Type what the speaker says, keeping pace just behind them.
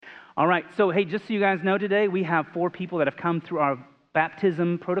All right, so hey, just so you guys know today, we have 4 people that have come through our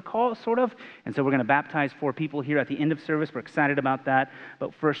baptism protocol, sort of. And so we're going to baptize 4 people here at the end of service. We're excited about that.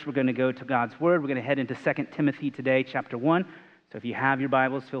 But first, we're going to go to God's Word. We're going to head into 2 Timothy today, chapter 1. So if you have your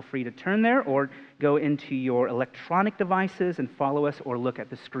Bibles, feel free to turn there or go into your electronic devices and follow us or look at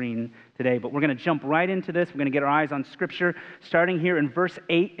the screen today. But we're going to jump right into this. We're going to get our eyes on Scripture, starting here in verse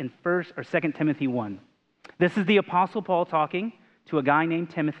 8 in 2 Timothy 1. This is the Apostle Paul talking to a guy named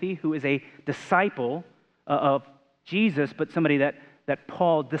Timothy, who is a disciple of Jesus, but somebody that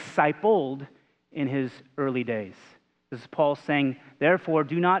Paul discipled in his early days. This is Paul saying, "Therefore,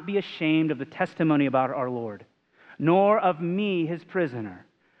 do not be ashamed of the testimony about our Lord, nor of me, his prisoner,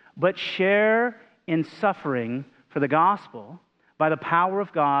 but share in suffering for the gospel by the power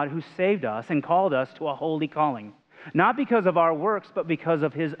of God who saved us and called us to a holy calling, not because of our works, but because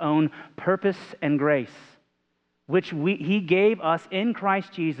of his own purpose and grace, which he gave us in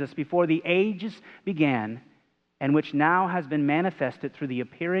Christ Jesus before the ages began, and which now has been manifested through the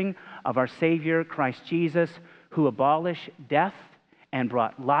appearing of our Savior, Christ Jesus, who abolished death and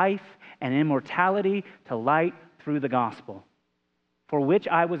brought life and immortality to light through the gospel, for which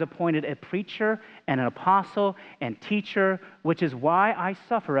I was appointed a preacher and an apostle and teacher, which is why I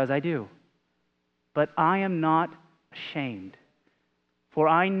suffer as I do. But I am not ashamed, for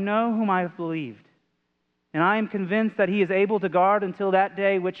I know whom I have believed, and I am convinced that he is able to guard until that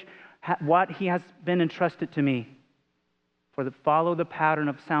day what he has been entrusted to me. Follow the pattern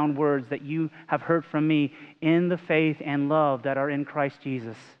of sound words that you have heard from me in the faith and love that are in Christ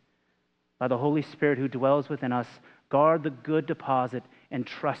Jesus. By the Holy Spirit who dwells within us, guard the good deposit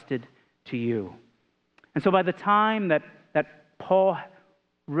entrusted to you." And so by the time that Paul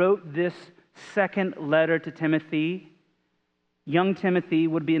wrote this second letter to Timothy, young Timothy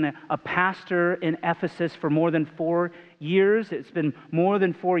would be a pastor in Ephesus for more than 4 years. It's been more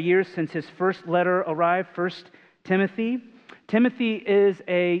than 4 years since his first letter arrived, 1 Timothy. Timothy is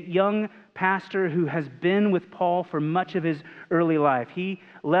a young pastor who has been with Paul for much of his early life. He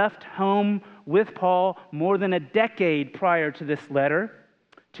left home with Paul more than a decade prior to this letter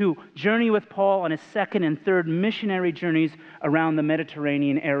to journey with Paul on his second and third missionary journeys around the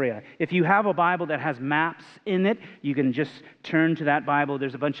Mediterranean area. If you have a Bible that has maps in it, you can just turn to that Bible.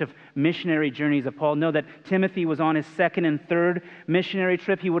 There's a bunch of missionary journeys of Paul. Know that Timothy was on his second and third missionary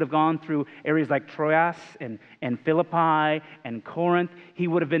trip. He would have gone through areas like Troas and Philippi and Corinth. He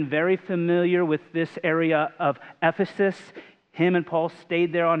would have been very familiar with this area of Ephesus. Him and Paul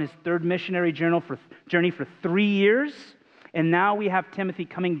stayed there on his third missionary journey for 3 years. And now we have Timothy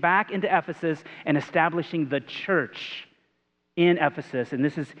coming back into Ephesus and establishing the church in Ephesus. And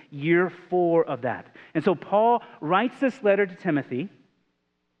this is year 4 of that. And so Paul writes this letter to Timothy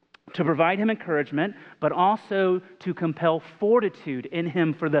to provide him encouragement, but also to compel fortitude in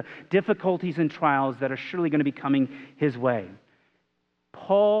him for the difficulties and trials that are surely going to be coming his way.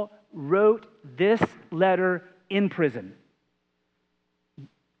 Paul wrote this letter in prison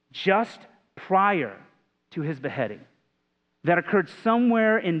just prior to his beheading. That occurred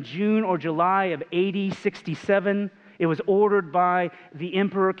somewhere in June or July of AD 67. It was ordered by the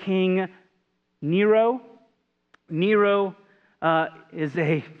Emperor King Nero. Nero is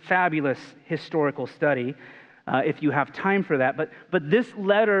a fabulous historical study if you have time for that. But this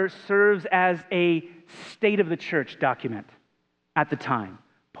letter serves as a state of the church document at the time.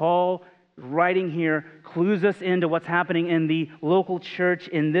 Paul, writing here, clues us into what's happening in the local church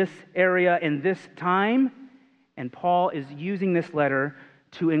in this area in this time. And Paul is using this letter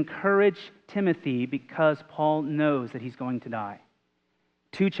to encourage Timothy because Paul knows that he's going to die.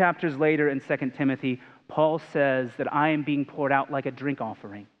 2 chapters later in 2 Timothy, Paul says that I am being poured out like a drink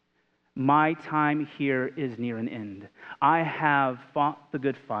offering. My time here is near an end. I have fought the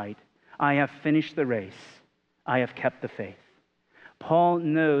good fight. I have finished the race. I have kept the faith. Paul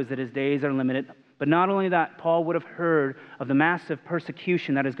knows that his days are limited. But not only that, Paul would have heard of the massive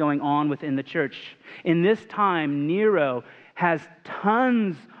persecution that is going on within the church. In this time, Nero has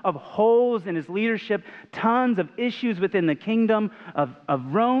tons of holes in his leadership, tons of issues within the kingdom of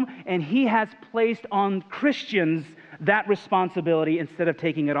Rome, and he has placed on Christians that responsibility instead of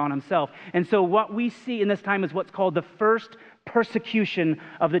taking it on himself. And so what we see in this time is what's called the first persecution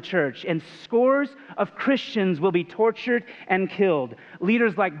of the church. And scores of Christians will be tortured and killed.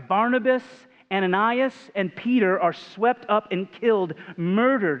 Leaders like Barnabas, Ananias, and Peter are swept up and killed,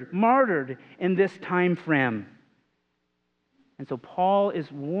 murdered, martyred in this time frame. And so Paul is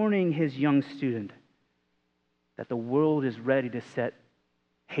warning his young student that the world is ready to set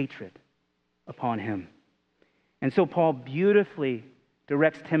hatred upon him. And so Paul beautifully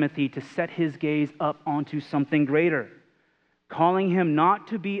directs Timothy to set his gaze up onto something greater. calling him not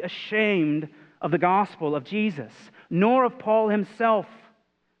to be ashamed of the gospel of Jesus, nor of Paul himself,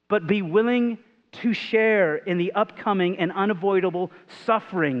 but be willing to share in the upcoming and unavoidable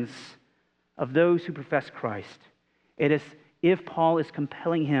sufferings of those who profess Christ. It is if Paul is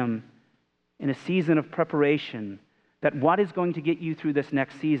compelling him in a season of preparation that what is going to get you through this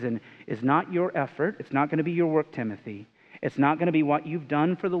next season is not your effort. It's not going to be your work, Timothy. It's not going to be what you've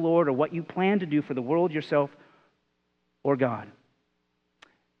done for the Lord or what you plan to do for the world, yourself, or God.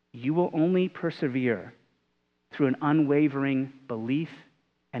 You will only persevere through an unwavering belief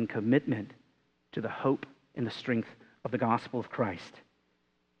and commitment to the hope and the strength of the gospel of Christ.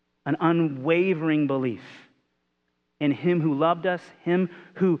 An unwavering belief in Him who loved us, Him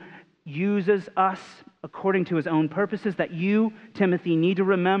who uses us according to His own purposes, that you, Timothy, need to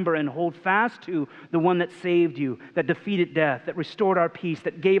remember and hold fast to the one that saved you, that defeated death, that restored our peace,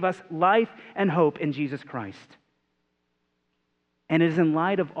 that gave us life and hope in Jesus Christ. And it is in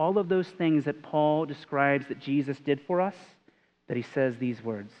light of all of those things that Paul describes that Jesus did for us that he says these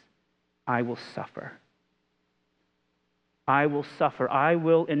words, I will suffer. I will suffer. I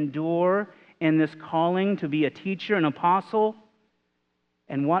will endure in this calling to be a teacher, an apostle.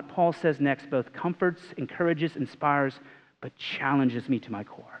 And what Paul says next both comforts, encourages, inspires, but challenges me to my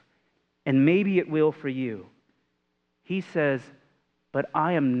core. And maybe it will for you. He says, but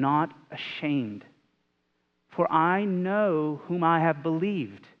I am not ashamed, for I know whom I have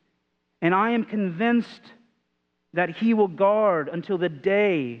believed, and I am convinced that He will guard until the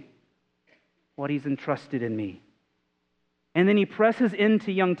day what He's entrusted in me. And then he presses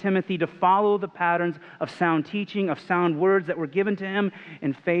into young Timothy to follow the patterns of sound teaching, of sound words that were given to him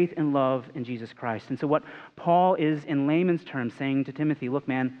in faith and love in Jesus Christ. And so what Paul is, in layman's terms, saying to Timothy, look,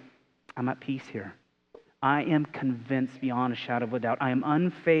 man, I'm at peace here. I am convinced beyond a shadow of a doubt. I am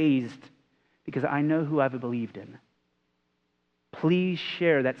unfazed because I know who I've believed in. Please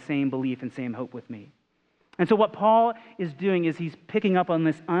share that same belief and same hope with me. And so what Paul is doing is he's picking up on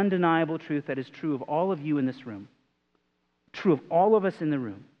this undeniable truth that is true of all of you in this room. True of all of us in the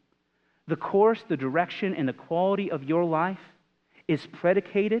room. The course, the direction, and the quality of your life is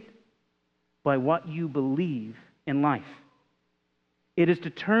predicated by what you believe in life. It is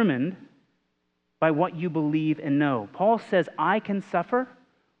determined by what you believe and know. Paul says, I can suffer,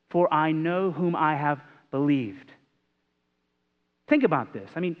 for I know whom I have believed. Think about this.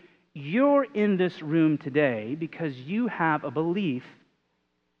 I mean, you're in this room today because you have a belief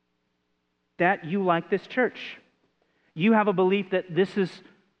that you like this church. You have a belief that this is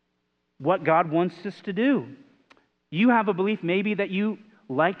what God wants us to do. You have a belief maybe that you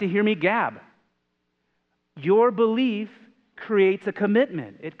like to hear me gab. Your belief creates a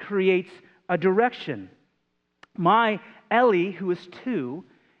commitment. It creates a direction. My Ellie, who is 2,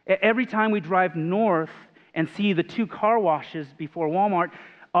 every time we drive north and see the 2 car washes before Walmart,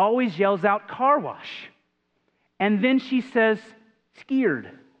 always yells out, car wash. And then she says, scared,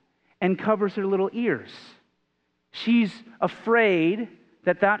 and covers her little ears. She's afraid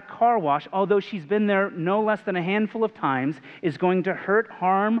that that car wash, although she's been there no less than a handful of times, is going to hurt,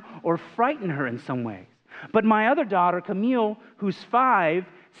 harm, or frighten her in some ways. But my other daughter, Camille, who's 5,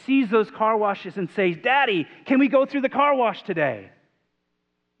 sees those car washes and says, Daddy, can we go through the car wash today?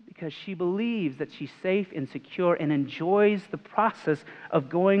 Because she believes that she's safe and secure and enjoys the process of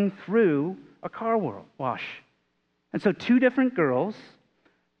going through a car wash. And so 2 different girls,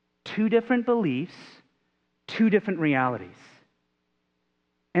 2 different beliefs, 2 different realities.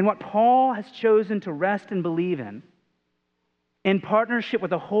 And what Paul has chosen to rest and believe in partnership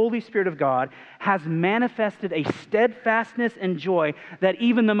with the Holy Spirit of God, has manifested a steadfastness and joy that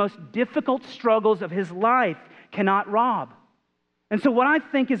even the most difficult struggles of his life cannot rob. And so what I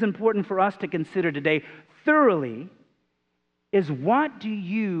think is important for us to consider today thoroughly is, what do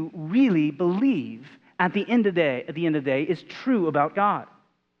you really believe at the end of the day is true about God?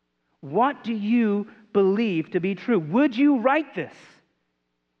 What do you believe to be true? Would you write this?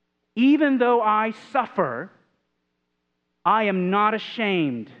 Even though I suffer, I am not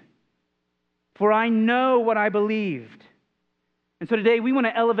ashamed, for I know what I believed. And so today we want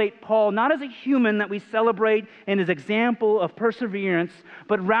to elevate Paul not as a human that we celebrate in his example of perseverance,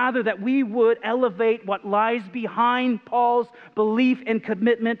 but rather that we would elevate what lies behind Paul's belief and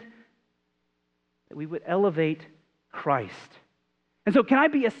commitment, that we would elevate Christ. And so can I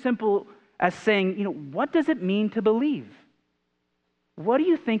be as simple as saying, what does it mean to believe? What do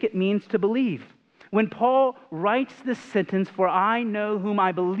you think it means to believe? When Paul writes this sentence, for I know whom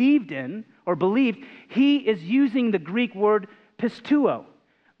I believed in, or believed, he is using the Greek word pistuo.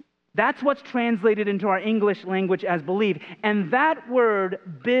 That's what's translated into our English language as believe. And that word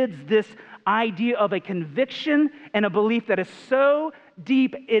bids this idea of a conviction and a belief that is so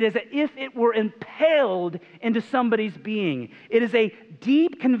deep, it is as if it were impaled into somebody's being. It is a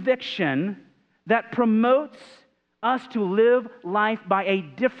deep conviction that promotes us to live life by a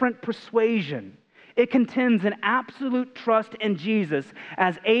different persuasion. It contends an absolute trust in Jesus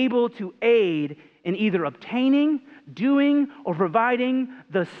as able to aid in either obtaining, doing, or providing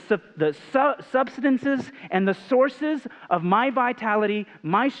the substances and the sources of my vitality,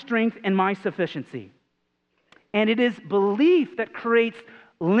 my strength, and my sufficiency. And it is belief that creates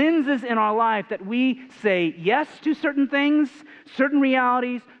lenses in our life that we say yes to certain things, certain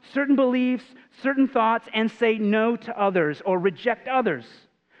realities, certain beliefs, certain thoughts, and say no to others or reject others.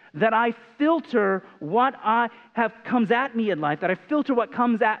 That I filter what comes at me in life, that I filter what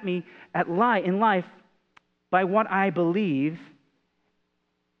comes at me in life by what I believe,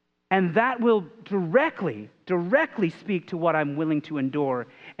 and that will directly speak to what I'm willing to endure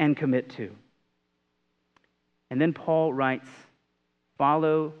and commit to. And then Paul writes,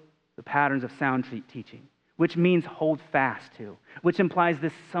 follow the patterns of sound teaching, which means hold fast to, which implies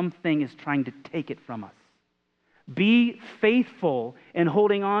this something is trying to take it from us. Be faithful in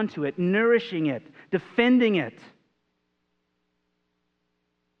holding on to it, nourishing it, defending it.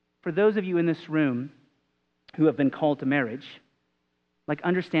 For those of you in this room who have been called to marriage,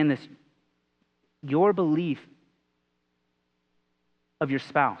 understand this. Your belief of your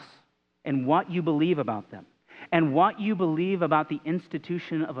spouse and what you believe about them and what you believe about the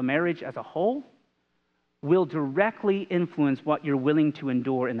institution of a marriage as a whole will directly influence what you're willing to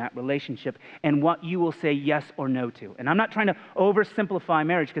endure in that relationship and what you will say yes or no to. And I'm not trying to oversimplify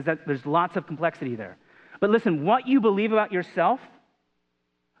marriage because there's lots of complexity there. But listen, what you believe about yourself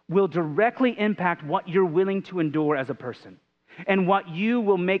will directly impact what you're willing to endure as a person and what you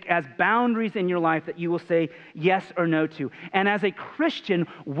will make as boundaries in your life that you will say yes or no to. And as a Christian,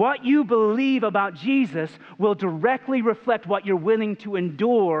 what you believe about Jesus will directly reflect what you're willing to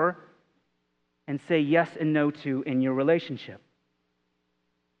endure and say yes and no to in your relationship.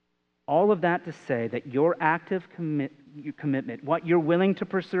 All of that to say that your active commitment, what you're willing to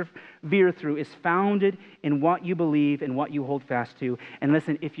persevere through, is founded in what you believe and what you hold fast to. And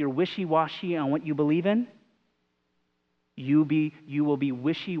listen, if you're wishy-washy on what you believe in, you will be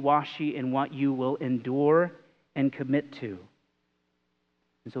wishy-washy in what you will endure and commit to.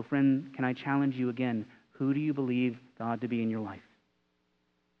 And so, friend, can I challenge you again? Who do you believe God to be in your life?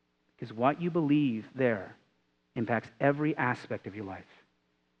 Because what you believe there impacts every aspect of your life.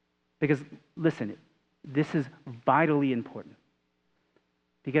 Because, listen, this is vitally important.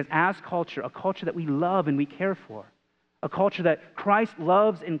 Because as culture, a culture that we love and we care for, a culture that Christ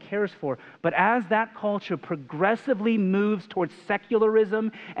loves and cares for, but as that culture progressively moves towards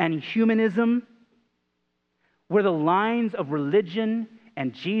secularism and humanism, where the lines of religion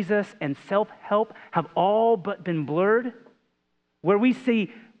and Jesus and self-help have all but been blurred, where we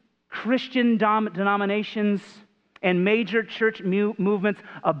see Christian denominations and major church movements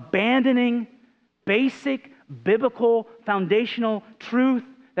abandoning basic biblical foundational truth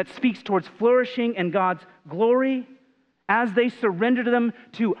that speaks towards flourishing and God's glory, as they surrender them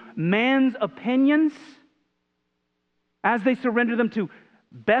to man's opinions, as they surrender them to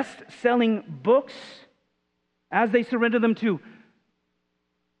best-selling books, as they surrender them to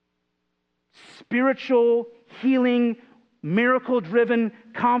spiritual healing, miracle-driven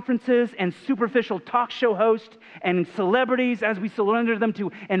conferences and superficial talk show hosts and celebrities, as we surrender them to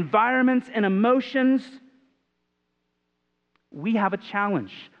environments and emotions, we have a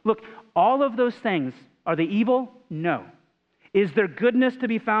challenge. Look, all of those things, are they evil? No. Is there goodness to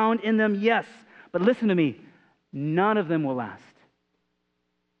be found in them? Yes. But listen to me, none of them will last.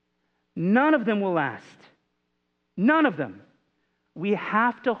 None of them will last. None of them. We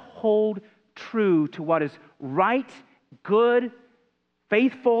have to hold true to what is right, good,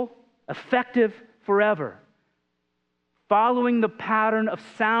 faithful, effective forever, following the pattern of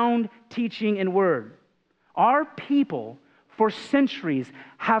sound teaching and word. Our people, for centuries,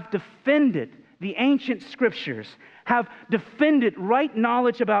 have defended the ancient scriptures, have defended right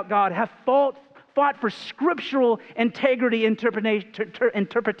knowledge about God, have fought for scriptural integrity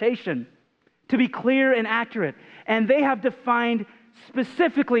interpretation to be clear and accurate. And they have defined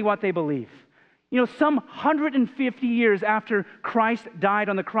specifically what they believe. Some 150 years after Christ died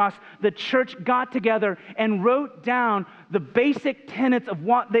on the cross, the church got together and wrote down the basic tenets of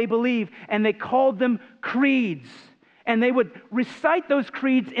what they believe, and they called them creeds. And they would recite those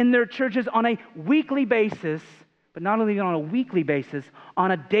creeds in their churches on a weekly basis, but not only on a weekly basis,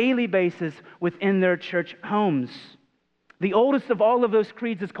 on a daily basis within their church homes. The oldest of all of those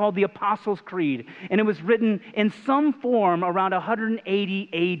creeds is called the Apostles' Creed, and it was written in some form around 180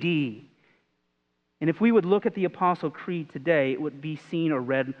 AD. And if we would look at the Apostle Creed today, it would be seen or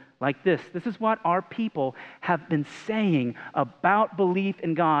read like this. This is what our people have been saying about belief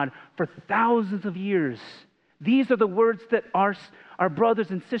in God for thousands of years. These are the words that our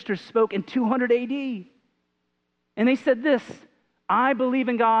brothers and sisters spoke in 200 AD. And they said this: I believe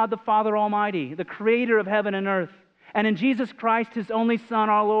in God, the Father Almighty, the creator of heaven and earth, and in Jesus Christ, his only Son,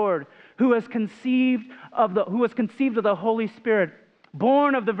 our Lord, who was conceived of the Holy Spirit,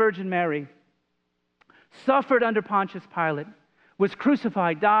 born of the Virgin Mary, suffered under Pontius Pilate, was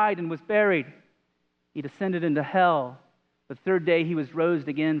crucified, died, and was buried. He descended into hell. The third day he was raised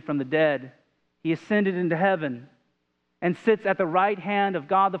again from the dead. He ascended into heaven and sits at the right hand of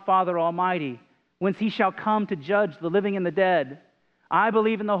God the Father Almighty, whence he shall come to judge the living and the dead. I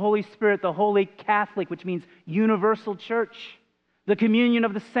believe in the Holy Spirit, the Holy Catholic, which means universal church, the communion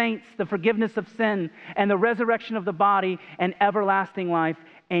of the saints, the forgiveness of sin, and the resurrection of the body, and everlasting life.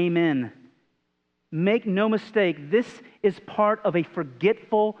 Amen. Make no mistake, this is part of a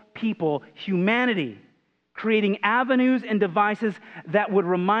forgetful people, humanity, creating avenues and devices that would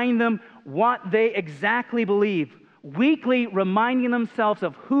remind them what they exactly believe, weekly reminding themselves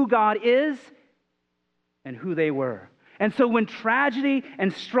of who God is and who they were. And so when tragedy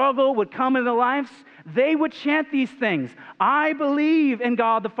and struggle would come in their lives, they would chant these things. I believe in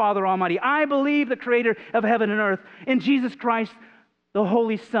God the Father Almighty. I believe the creator of heaven and earth, in Jesus Christ, the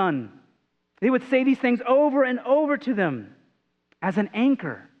Holy Son. They would say these things over and over to them as an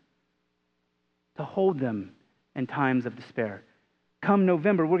anchor to hold them in times of despair. Come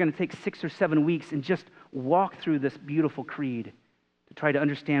November, we're going to take 6 or 7 weeks and just walk through this beautiful creed to try to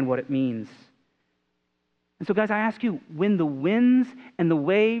understand what it means. And so, guys, I ask you, when the winds and the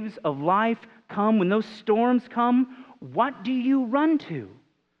waves of life come, when those storms come, what do you run to?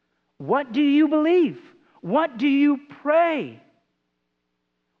 What do you believe? What do you pray?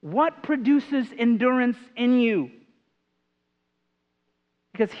 What produces endurance in you?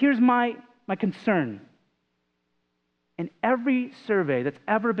 Because here's my concern. In every survey that's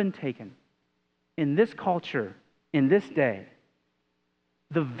ever been taken, in this culture, in this day,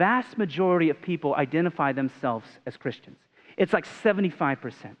 the vast majority of people identify themselves as Christians. It's like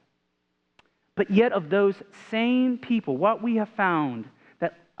 75%. But yet of those same people, what we have found,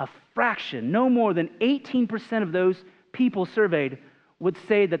 that a fraction, no more than 18% of those people surveyed would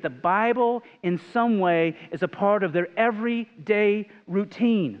say that the Bible in some way is a part of their everyday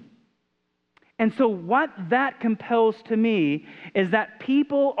routine. And so what that compels to me is that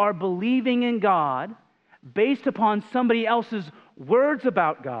people are believing in God based upon somebody else's words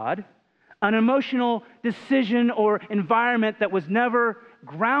about God, an emotional decision or environment that was never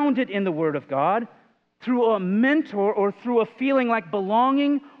grounded in the Word of God, through a mentor or through a feeling like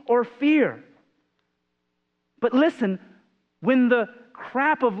belonging or fear. But listen, when the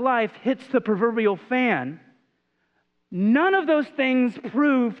crap of life hits the proverbial fan, none of those things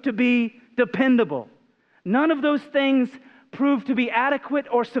prove to be dependable. None of those things prove to be adequate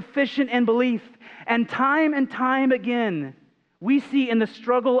or sufficient in belief. And time again, we see in the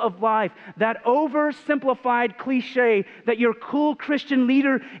struggle of life that oversimplified cliche that your cool Christian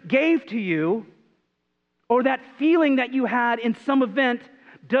leader gave to you, or that feeling that you had in some event,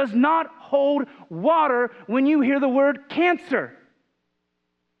 does not hold water when you hear the word cancer,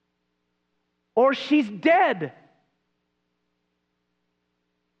 or she's dead.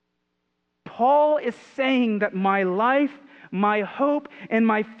 Paul is saying that my life, my hope, and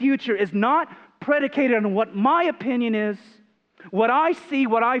my future is not predicated on what my opinion is, what I see,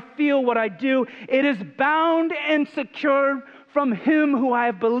 what I feel, what I do. It is bound and secured from Him who I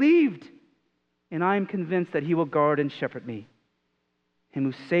have believed. And I am convinced that He will guard and shepherd me. Him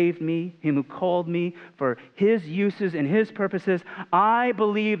who saved me, Him who called me for His uses and His purposes. I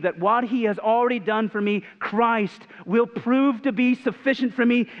believe that what He has already done for me, Christ, will prove to be sufficient for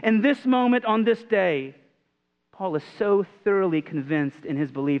me in this moment on this day. Paul is so thoroughly convinced in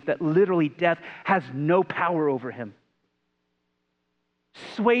his belief that literally death has no power over him,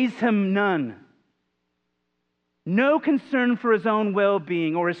 sways him none. No concern for his own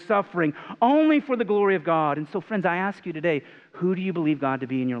well-being or his suffering, only for the glory of God. And so, friends, I ask you today, who do you believe God to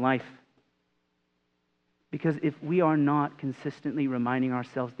be in your life? Because if we are not consistently reminding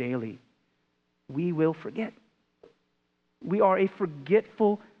ourselves daily, we will forget. We are a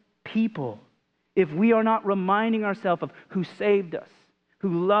forgetful people. If we are not reminding ourselves of who saved us,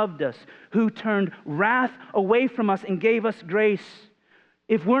 who loved us, who turned wrath away from us and gave us grace,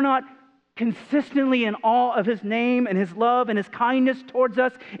 if we're not consistently in awe of his name and his love and his kindness towards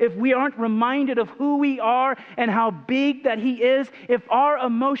us, if we aren't reminded of who we are and how big that he is, if our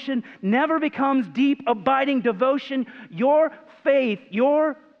emotion never becomes deep, abiding devotion, your faith,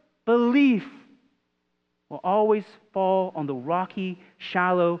 your belief will always fall on the rocky,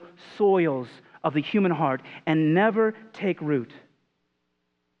 shallow soils of the human heart and never take root.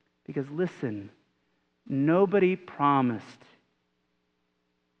 Because listen, nobody promised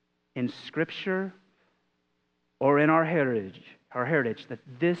in Scripture or in our heritage that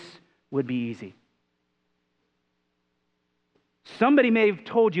this would be easy. Somebody may have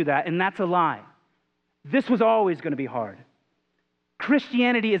told you that, and that's a lie. This was always going to be hard.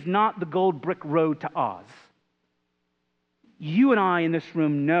 Christianity is not the gold brick road to Oz. You and I in this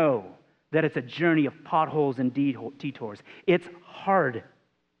room know that it's a journey of potholes and detours. It's hard.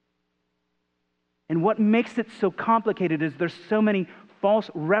 And what makes it so complicated is there's so many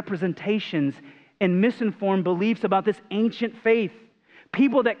false representations and misinformed beliefs about this ancient faith.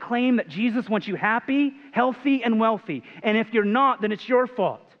 People that claim that Jesus wants you happy, healthy, and wealthy. And if you're not, then it's your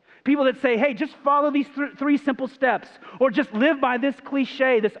fault. People that say, hey, just follow these three simple steps, or just live by this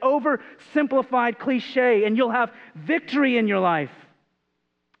cliche, this oversimplified cliche, and you'll have victory in your life.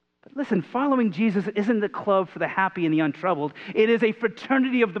 But listen, following Jesus isn't the club for the happy and the untroubled. It is a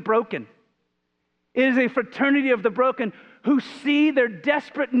fraternity of the broken. It is a fraternity of the broken who see their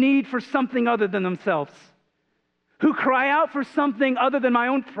desperate need for something other than themselves, who cry out for something other than my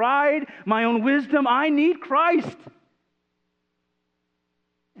own pride, my own wisdom. I need Christ.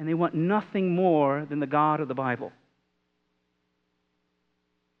 And they want nothing more than the God of the Bible.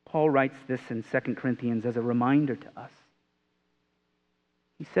 Paul writes this in 2 Corinthians as a reminder to us.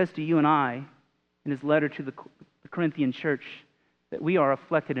 He says to you and I, in his letter to the Corinthian church, that we are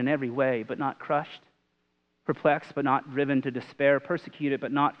afflicted in every way, but not crushed, perplexed, but not driven to despair, persecuted,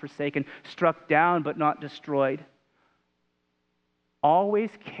 but not forsaken, struck down, but not destroyed, always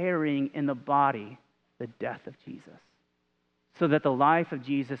carrying in the body the death of Jesus, so that the life of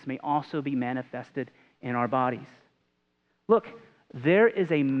Jesus may also be manifested in our bodies. Look, there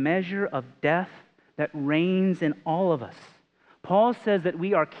is a measure of death that reigns in all of us. Paul says that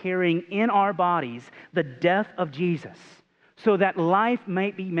we are carrying in our bodies the death of Jesus, so that life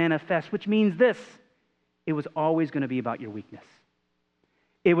might be manifest, which means this: it was always going to be about your weakness.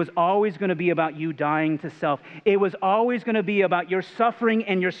 It was always going to be about you dying to self. It was always going to be about your suffering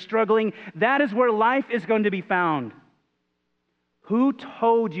and your struggling. That is where life is going to be found. Who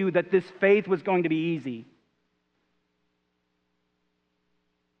told you that this faith was going to be easy?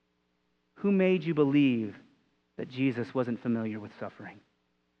 Who made you believe that Jesus wasn't familiar with suffering?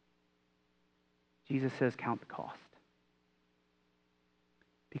 Jesus says, count the cost.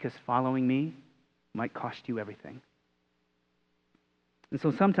 Because following me might cost you everything. And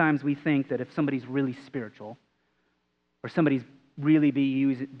so sometimes we think that if somebody's really spiritual, or somebody's really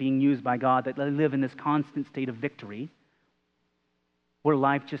being used by God, that they live in this constant state of victory, where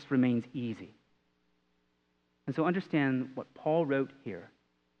life just remains easy. And so understand what Paul wrote here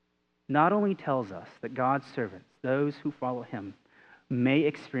not only tells us that God's servants, those who follow him, may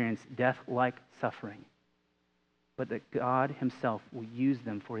experience death-like suffering, but that God himself will use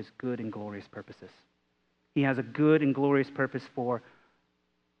them for his good and glorious purposes. He has a good and glorious purpose for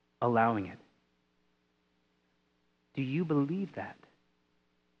allowing it. Do you believe that?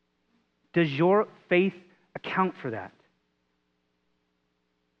 Does your faith account for that?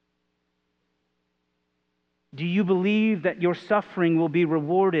 Do you believe that your suffering will be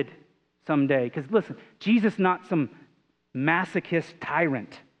rewarded someday? Because listen, Jesus is not some masochist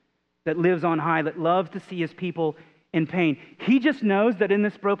tyrant that lives on high, that loves to see his people in pain. He just knows that in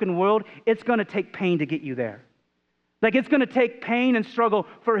this broken world, it's going to take pain to get you there. Like it's going to take pain and struggle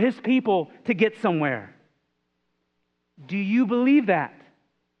for his people to get somewhere. Do you believe that?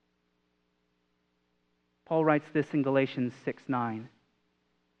 Paul writes this in Galatians 6:9.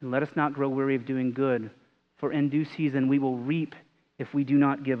 And let us not grow weary of doing good, for in due season we will reap if we do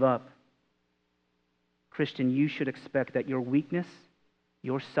not give up. Christian, you should expect that your weakness,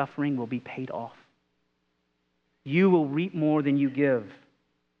 your suffering will be paid off. You will reap more than you give.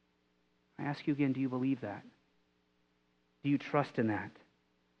 I ask you again, do you believe that? Do you trust in that?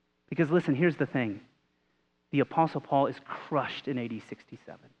 Because listen, here's the thing. The Apostle Paul is crushed in AD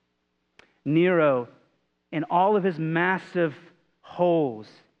 67. Nero, in all of his massive holes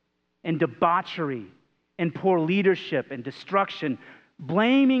and debauchery and poor leadership and destruction,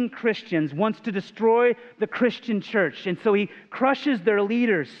 blaming Christians, wants to destroy the Christian church. And so he crushes their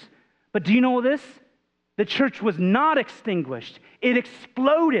leaders. But do you know this? The church was not extinguished. It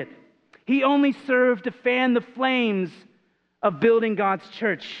exploded. He only served to fan the flames of building God's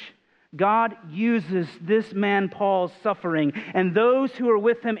church. God uses this man Paul's suffering and those who are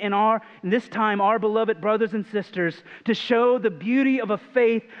with him in this time, our beloved brothers and sisters, to show the beauty of a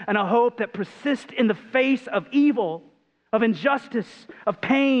faith and a hope that persists in the face of evil, of injustice, of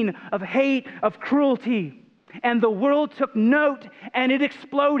pain, of hate, of cruelty. And the world took note and it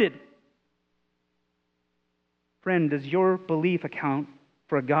exploded. Friend, does your belief account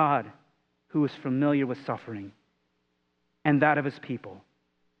for a God who is familiar with suffering and that of his people?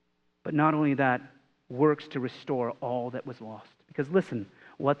 But not only that, works to restore all that was lost. Because listen,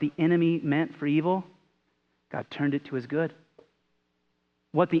 what the enemy meant for evil, God turned it to his good.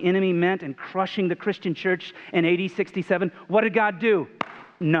 What the enemy meant in crushing the Christian church in AD 67, what did God do?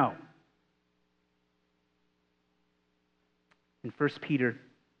 No. In 1 Peter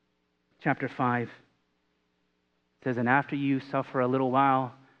chapter 5, it says, "And after you suffer a little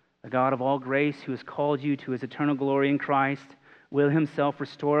while, the God of all grace, who has called you to his eternal glory in Christ, will himself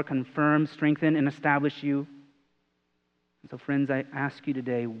restore, confirm, strengthen, and establish you." And so, friends, I ask you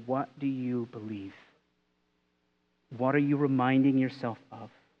today, what do you believe? What are you reminding yourself of?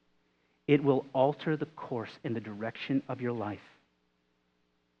 It will alter the course and the direction of your life.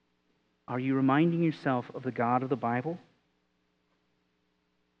 Are you reminding yourself of the God of the Bible?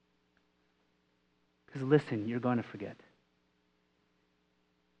 Because listen, you're going to forget.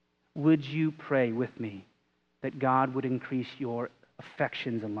 Would you pray with me that God would increase your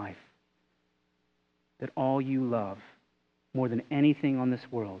affections in life? That all you love more than anything on this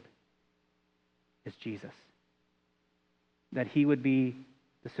world is Jesus. That he would be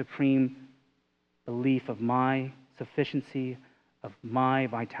the supreme belief of my sufficiency, of my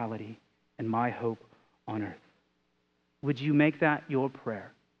vitality, and my hope on earth. Would you make that your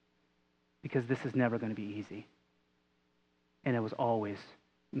prayer? Because this is never going to be easy. And it was always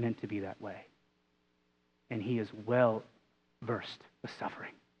meant to be that way. And he is well versed with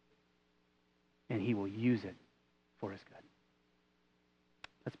suffering. And he will use it for his good.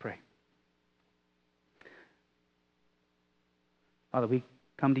 Let's pray. Father, we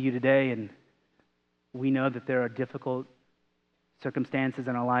come to you today and we know that there are difficult circumstances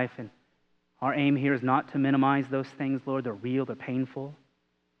in our life, and our aim here is not to minimize those things, Lord. They're real, they're painful.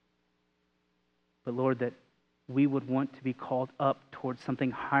 But Lord, that we would want to be called up towards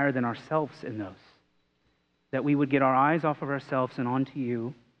something higher than ourselves in those. That we would get our eyes off of ourselves and onto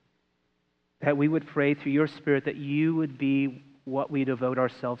you. That we would pray through your Spirit that you would be what we devote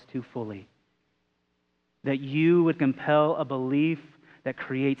ourselves to fully. That you would compel a belief that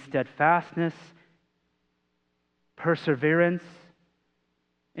creates steadfastness, perseverance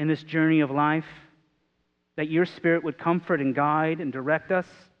in this journey of life. That your Spirit would comfort and guide and direct us.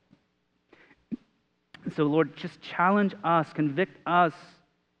 So, Lord, just challenge us, convict us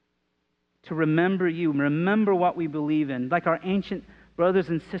to remember you, remember what we believe in, like our ancient brothers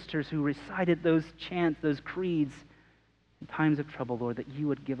and sisters who recited those chants, those creeds in times of trouble, Lord, that you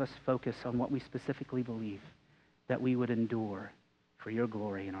would give us focus on what we specifically believe, that we would endure for your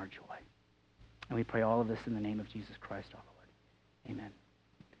glory and our joy. And we pray all of this in the name of Jesus Christ, our Lord. Amen.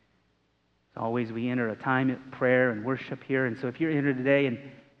 As always, we enter a time of prayer and worship here. And so if you're here today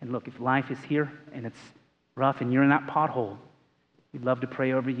and look, if life is here and it's rough and you're in that pothole, we'd love to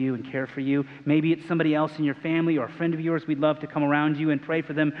pray over you and care for you. Maybe it's somebody else in your family or a friend of yours. We'd love to come around you and pray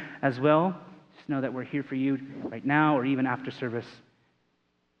for them as well. Just know that we're here for you right now or even after service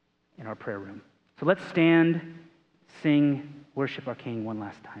in our prayer room. So let's stand, sing, worship our King one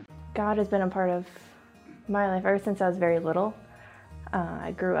last time. God has been a part of my life ever since I was very little.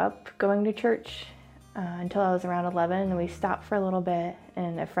 I grew up going to church until I was around 11, and we stopped for a little bit,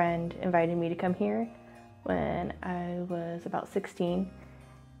 and a friend invited me to come here when I was about 16.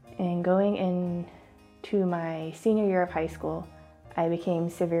 And going into my senior year of high school, I became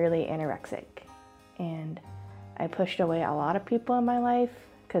severely anorexic. And I pushed away a lot of people in my life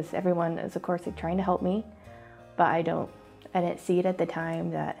because everyone is, of course, trying to help me. But I didn't see it at the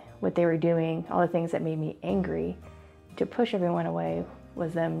time that what they were doing, all the things that made me angry, to push everyone away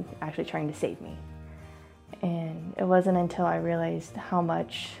was them actually trying to save me. And it wasn't until I realized how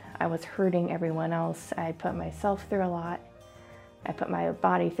much I was hurting everyone else. I put myself through a lot. I put my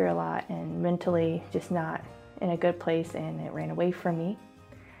body through a lot and mentally just not in a good place, and it ran away from me.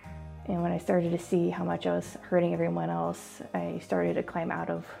 And when I started to see how much I was hurting everyone else, I started to climb out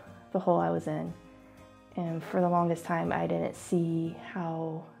of the hole I was in. And for the longest time, I didn't see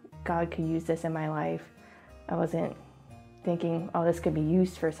how God could use this in my life. I wasn't thinking, oh, this could be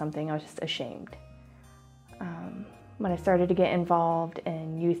used for something. I was just ashamed. When I started to get involved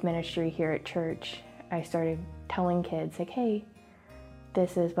in youth ministry here at church, I started telling kids, like, hey,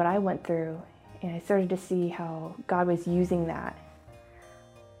 this is what I went through. And I started to see how God was using that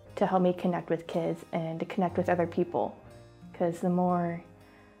to help me connect with kids and to connect with other people. Because the more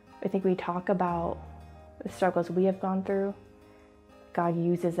I think we talk about the struggles we have gone through, God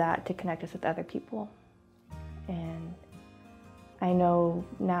uses that to connect us with other people. And I know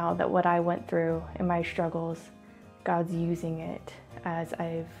now that what I went through in my struggles, God's using it as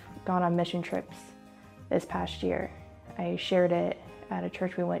I've gone on mission trips this past year. I shared it at a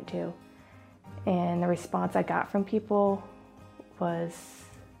church we went to, and the response I got from people was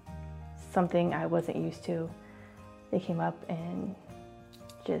something I wasn't used to. They came up and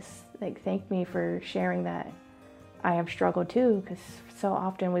just thanked me for sharing that I have struggled too, because so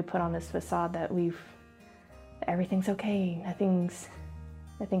often we put on this facade that everything's okay,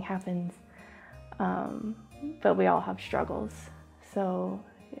 nothing happens, but we all have struggles. So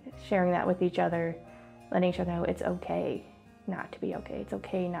sharing that with each other, letting each other know it's okay not to be okay. It's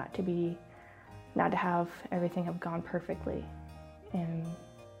okay not to have everything have gone perfectly. And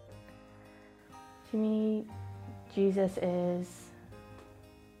to me, Jesus is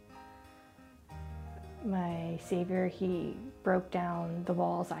my Savior. He broke down the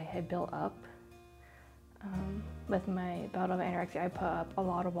walls I had built up. With my bout of anorexia, I put up a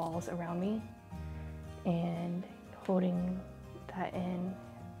lot of walls around me, and holding that in,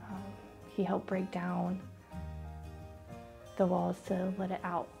 he helped break down the walls to let it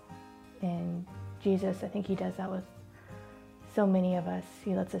out. And Jesus, I think he does that with so many of us.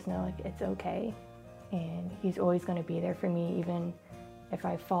 He lets us know it's okay, and he's always going to be there for me. Even if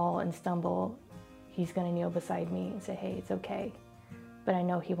I fall and stumble, he's going to kneel beside me and say, hey, it's okay. But I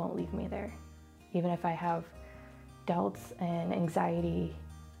know he won't leave me there. Even if I have doubts and anxiety,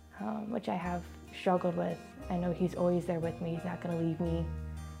 which I have struggled with, I know he's always there with me. He's not going to leave me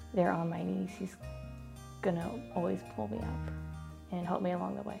there on my knees. He's going to always pull me up and help me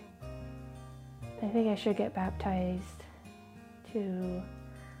along the way. I think I should get baptized to,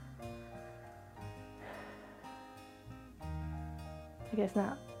 I guess,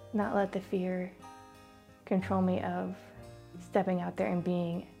 not let the fear control me of stepping out there and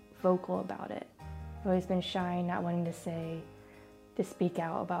being vocal about it. I've always been shy, not wanting to speak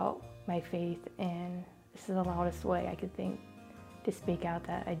out about my faith, and this is the loudest way I could think to speak out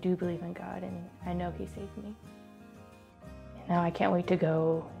that I do believe in God and I know he saved me. And now I can't wait to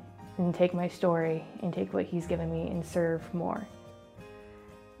go and take my story and take what he's given me and serve more.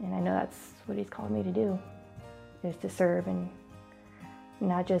 And I know that's what he's called me to do, is to serve, and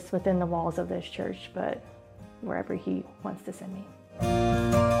not just within the walls of this church, but wherever he wants to send me.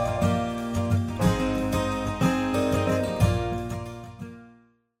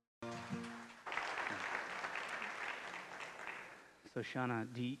 So Shauna,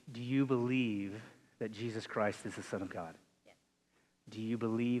 do you believe that Jesus Christ is the Son of God? Yes. Do you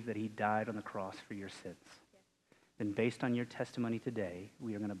believe that he died on the cross for your sins? Yes. Then based on your testimony today,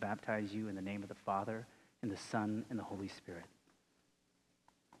 we are going to baptize you in the name of the Father, and the Son, and the Holy Spirit.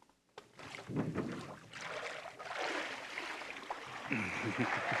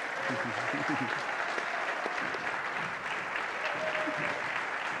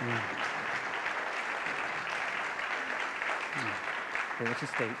 Okay, let's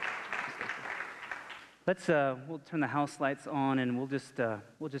just stay. We'll turn the house lights on, and we'll just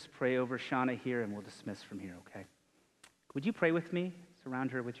pray over Shauna here, and we'll dismiss from here. Okay? Would you pray with me?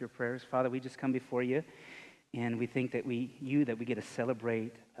 Surround her with your prayers. Father, we just come before you, and we think that we get to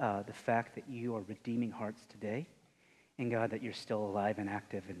celebrate the fact that you are redeeming hearts today, and God, that you're still alive and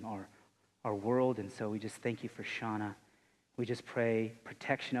active in our world. And so we just thank you for Shauna. We just pray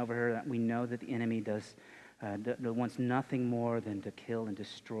protection over her. That we know that the enemy wants nothing more than to kill and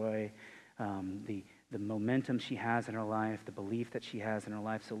destroy the momentum she has in her life, the belief that she has in her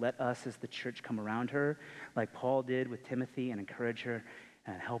life. So let us as the church come around her like Paul did with Timothy and encourage her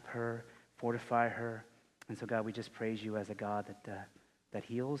and help her, fortify her. And so God, we just praise you as a God that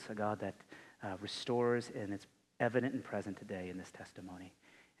heals, a God that restores, and it's evident and present today in this testimony.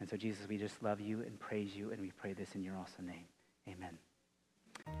 And so Jesus, we just love you and praise you, and we pray this in your awesome name. Amen.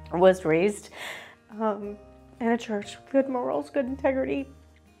 I was raised in a church with good morals, good integrity,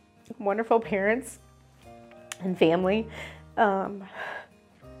 wonderful parents and family, and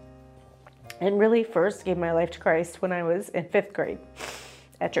really first gave my life to Christ when I was in 5th grade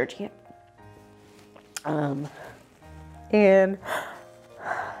at church camp. And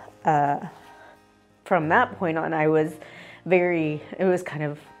from that point on, it was kind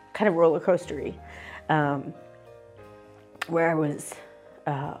of roller coastery, where I was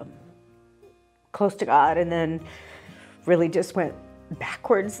close to God, and then really just went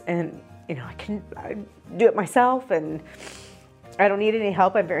backwards, and I do it myself, and I don't need any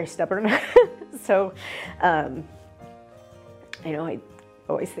help. I'm very stubborn. So I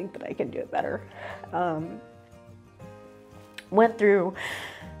always think that I can do it better. Went through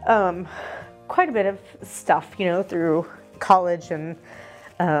quite a bit of stuff, through college and,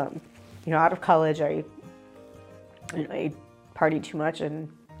 out of college, I partied too much and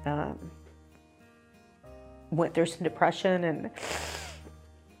went through some depression and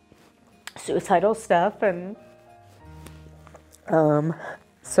suicidal stuff. And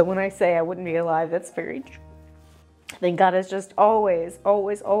so when I say I wouldn't be alive, that's very true. I think God has just always,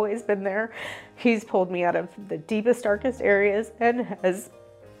 always, always been there. He's pulled me out of the deepest, darkest areas and has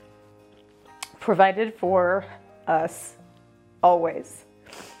provided for us always.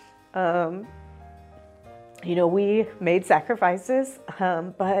 We made sacrifices,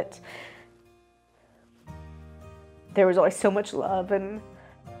 but there was always so much love. And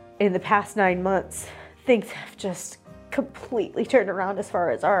in the past 9 months, things have just completely turned around as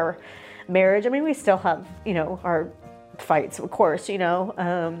far as our marriage. I mean, we still have, our fights, of course,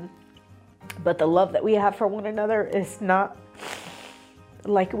 but the love that we have for one another is not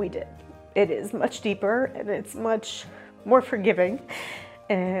like we did. It is much deeper, and it's much more forgiving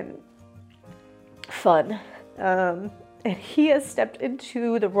and fun. And he has stepped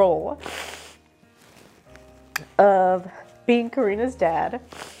into the role of being Karina's dad.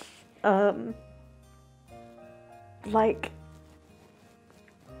 I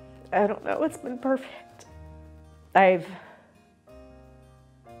don't know, it's been perfect. I've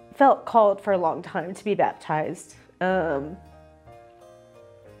felt called for a long time to be baptized. And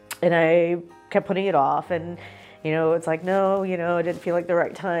I kept putting it off, and, it's like, no, it didn't feel like the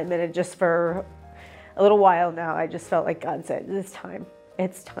right time. And it just, for a little while now, I just felt like God said, it's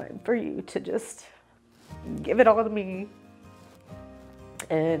time for you to just give it all to me.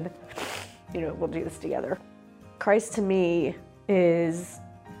 And, we'll do this together. Christ to me is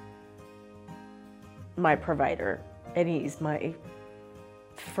my provider, and he's my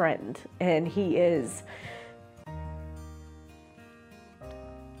friend, and he is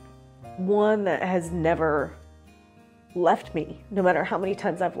one that has never left me, no matter how many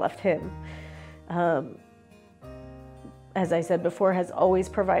times I've left him. As I said before, has always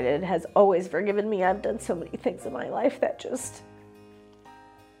provided, has always forgiven me. I've done so many things in my life that just,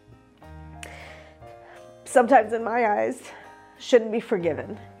 sometimes in my eyes, shouldn't be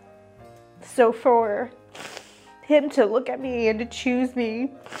forgiven. So for him to look at me and to choose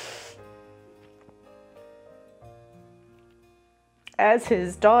me as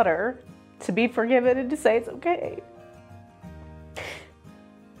his daughter, to be forgiven and to say it's okay,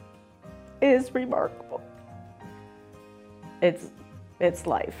 is remarkable. It's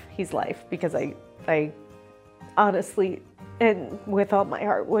life. He's life, because I honestly and with all my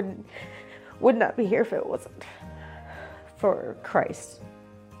heart would not be here if it wasn't for Christ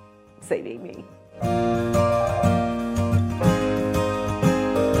saving me.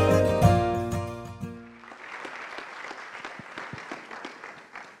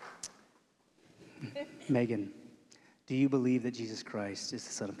 Megan, do you believe that Jesus Christ is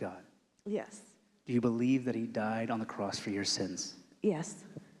the Son of God? Yes. Do you believe that he died on the cross for your sins? Yes.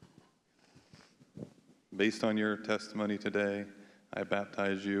 Based on your testimony today, I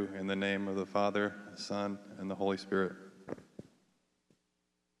baptize you in the name of the Father, the Son, and the Holy Spirit.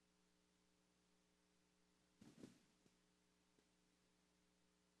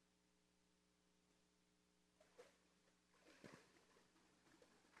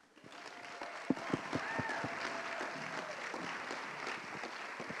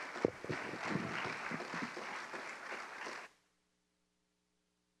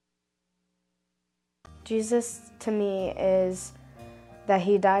 Jesus to me is that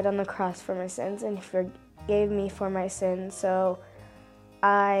he died on the cross for my sins and he forgave me for my sins. So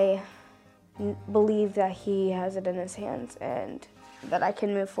I believe that he has it in his hands and that I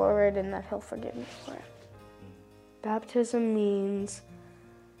can move forward and that he'll forgive me for it. Baptism means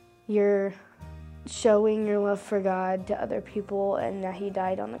you're showing your love for God to other people and that he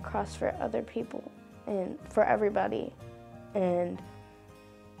died on the cross for other people and for everybody, and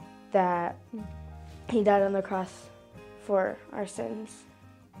that he died on the cross for our sins,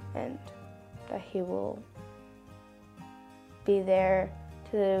 and that he will be there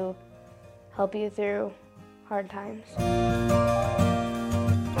to help you through hard times.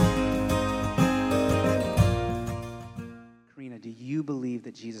 Karina, do you believe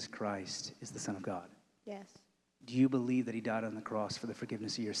that Jesus Christ is the Son of God? Yes. Do you believe that he died on the cross for the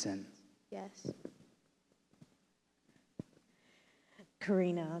forgiveness of your sins? Yes.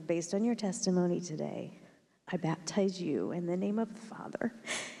 Karina, based on your testimony today, I baptize you in the name of the Father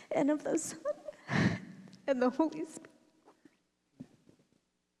and of the Son and the Holy Spirit.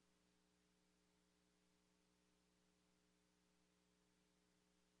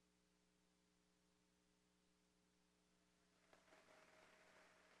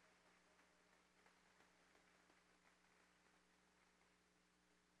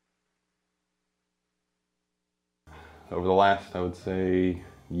 over the last, I would say,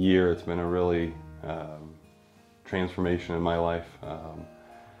 year, it's been a really transformation in my life.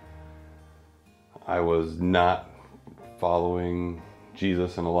 I was not following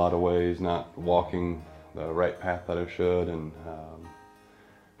Jesus in a lot of ways, not walking the right path that I should, and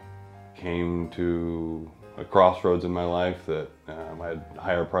came to a crossroads in my life that I had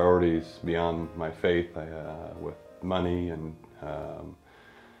higher priorities beyond my faith with money and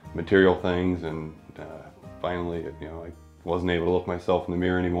material things, and finally, I wasn't able to look myself in the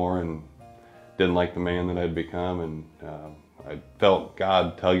mirror anymore and didn't like the man that I'd become, and I felt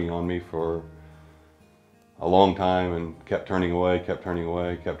God tugging on me for a long time and kept turning away, and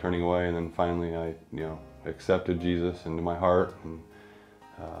then finally I accepted Jesus into my heart, and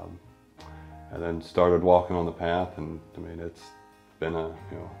then started walking on the path. And I mean, it's been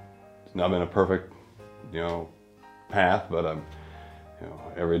it's not been a perfect path, but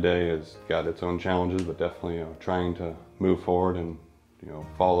every day has got its own challenges, but definitely trying to move forward and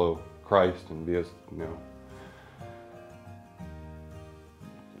follow Christ and be as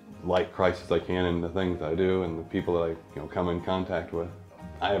like Christ as I can in the things that I do and the people that I come in contact with.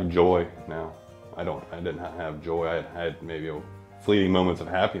 I have joy now. I didn't have joy. I had maybe fleeting moments of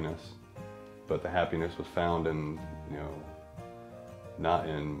happiness, but the happiness was found in not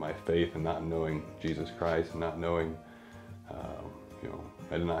in my faith and not knowing Jesus Christ and not knowing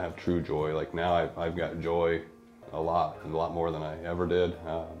I did not have true joy. Like now I've got joy a lot more than I ever did.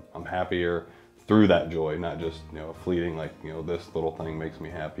 I'm happier through that joy, not just fleeting, like this little thing makes me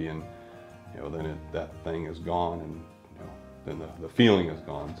happy, and then that thing is gone, and then the feeling is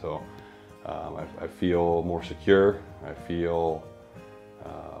gone. So I feel more secure. I feel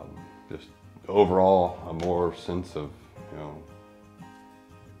just overall a more sense of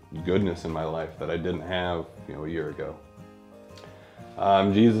goodness in my life that I didn't have a year ago.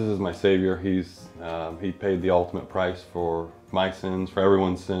 Jesus is my Savior. He paid the ultimate price for my sins, for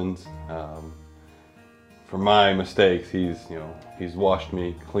everyone's sins. For my mistakes, he's washed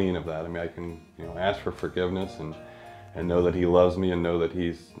me clean of that. I mean, I can ask for forgiveness and know that he loves me, and know that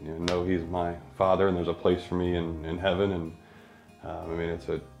he's my Father, and there's a place for me in heaven. And I mean, it's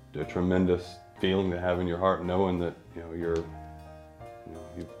a tremendous feeling to have in your heart, knowing that you've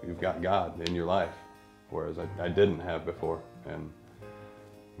got God in your life, whereas I didn't have before. And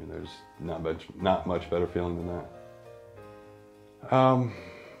I mean, there's not much better feeling than that.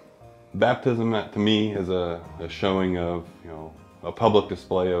 Baptism to me is a showing of a public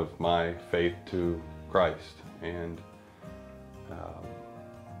display of my faith to Christ, and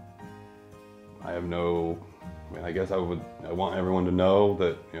I guess I want everyone to know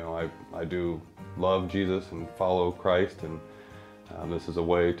that I do love Jesus and follow Christ, and this is a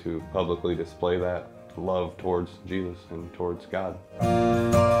way to publicly display that love towards Jesus and towards God.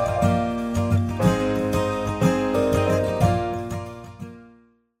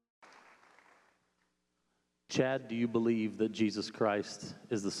 Chad, do you believe that Jesus Christ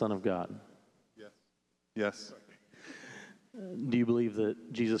is the Son of God? Yes. Yes. Do you believe that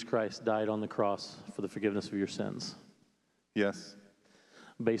Jesus Christ died on the cross for the forgiveness of your sins? Yes.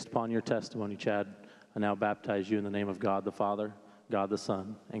 Based upon your testimony, Chad, I now baptize you in the name of God the Father, God the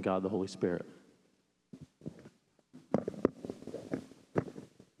Son, and God the Holy Spirit.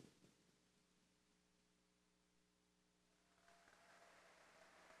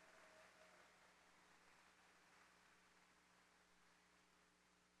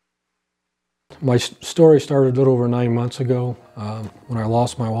 My story started a little over 9 months ago when I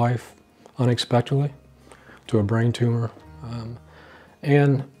lost my wife unexpectedly to a brain tumor.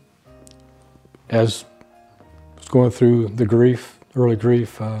 And as I was going through the early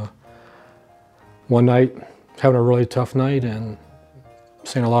grief, one night, having a really tough night and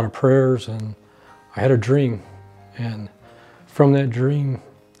saying a lot of prayers, and I had a dream. And from that dream,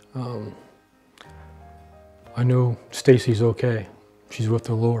 I know Stacy's okay. She's with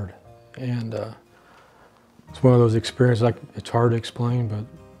the Lord. And it's one of those experiences, it's hard to explain, but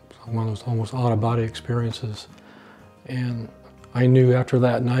one of those almost out-of-body experiences. And I knew after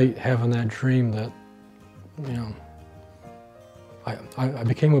that night, having that dream, that I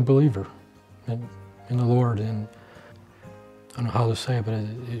became a believer in the Lord. And I don't know how to say it, but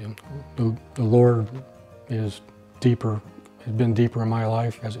the Lord is deeper, has been deeper in my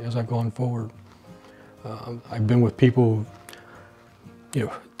life as I've gone forward. I've been with people who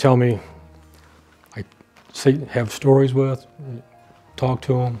tell me, have stories with, talk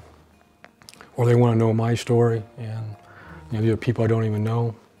to them, or they want to know my story. And there are people I don't even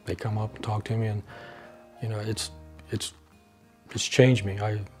know. They come up and talk to me, and it's changed me.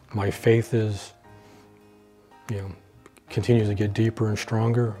 My faith is continues to get deeper and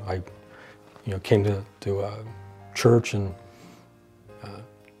stronger. I came to church and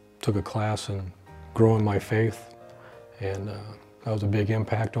took a class in growing my faith, and that was a big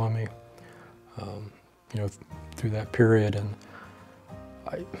impact on me, through that period. And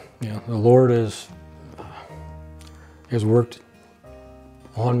the Lord has worked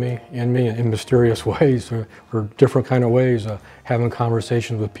on me, in me, in mysterious ways, or different kind of ways, having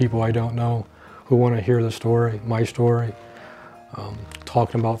conversations with people I don't know who want to hear the story, my story,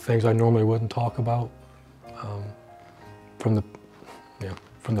 talking about things I normally wouldn't talk about from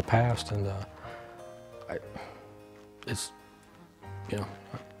the past. And I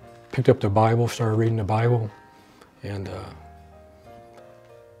picked up the Bible, started reading the Bible, and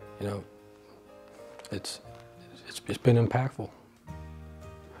it's been impactful.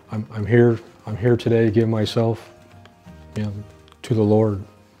 I'm here today to give myself, to the Lord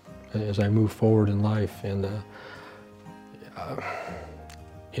as I move forward in life, and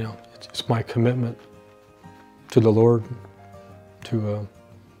it's my commitment to the Lord to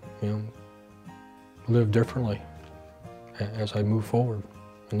live differently as I move forward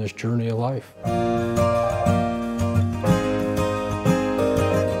in this journey of life.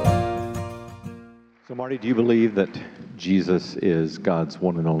 So Marty, do you believe that Jesus is God's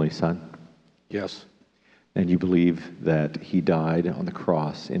one and only Son? Yes. And you believe that he died on the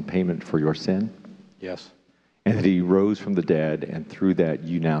cross in payment for your sin? Yes. And that he rose from the dead, and through that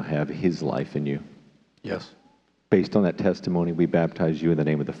you now have his life in you? Yes. Based on that testimony, we baptize you in the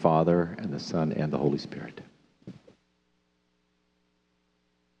name of the Father, and the Son, and the Holy Spirit.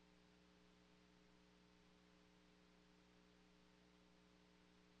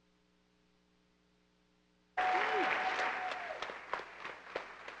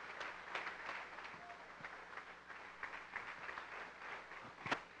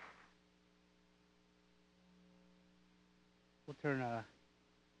 We'll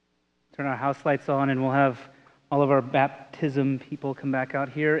turn our house lights on, and we'll have all of our baptism people come back out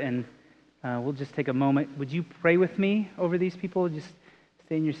here, and we'll just take a moment. Would you pray with me over these people? Just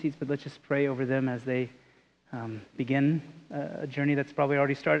stay in your seats, but let's just pray over them as they begin a journey that's probably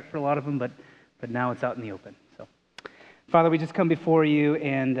already started for a lot of them, but now it's out in the open. So, Father, we just come before you,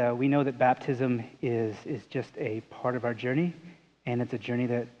 and we know that baptism is just a part of our journey, and it's a journey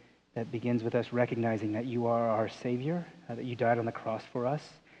that begins with us recognizing that you are our Savior, that you died on the cross for us.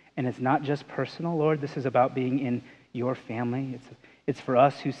 And it's not just personal, Lord. This is about being in your family. It's for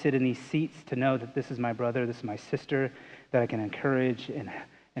us who sit in these seats to know that this is my brother, this is my sister, that I can encourage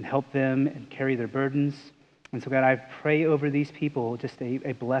and help them and carry their burdens. And so, God, I pray over these people just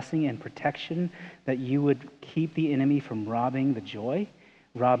a blessing and protection, that you would keep the enemy from robbing the joy,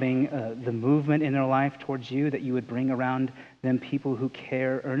 robbing the movement in their life towards you, that you would bring around them people who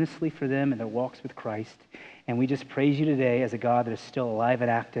care earnestly for them in their walks with Christ. And we just praise you today as a God that is still alive and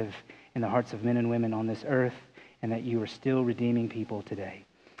active in the hearts of men and women on this earth, and that you are still redeeming people today.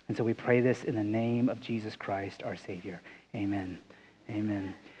 And so we pray this in the name of Jesus Christ, our Savior. Amen.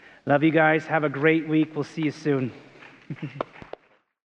 Amen. Love you guys. Have a great week. We'll see you soon.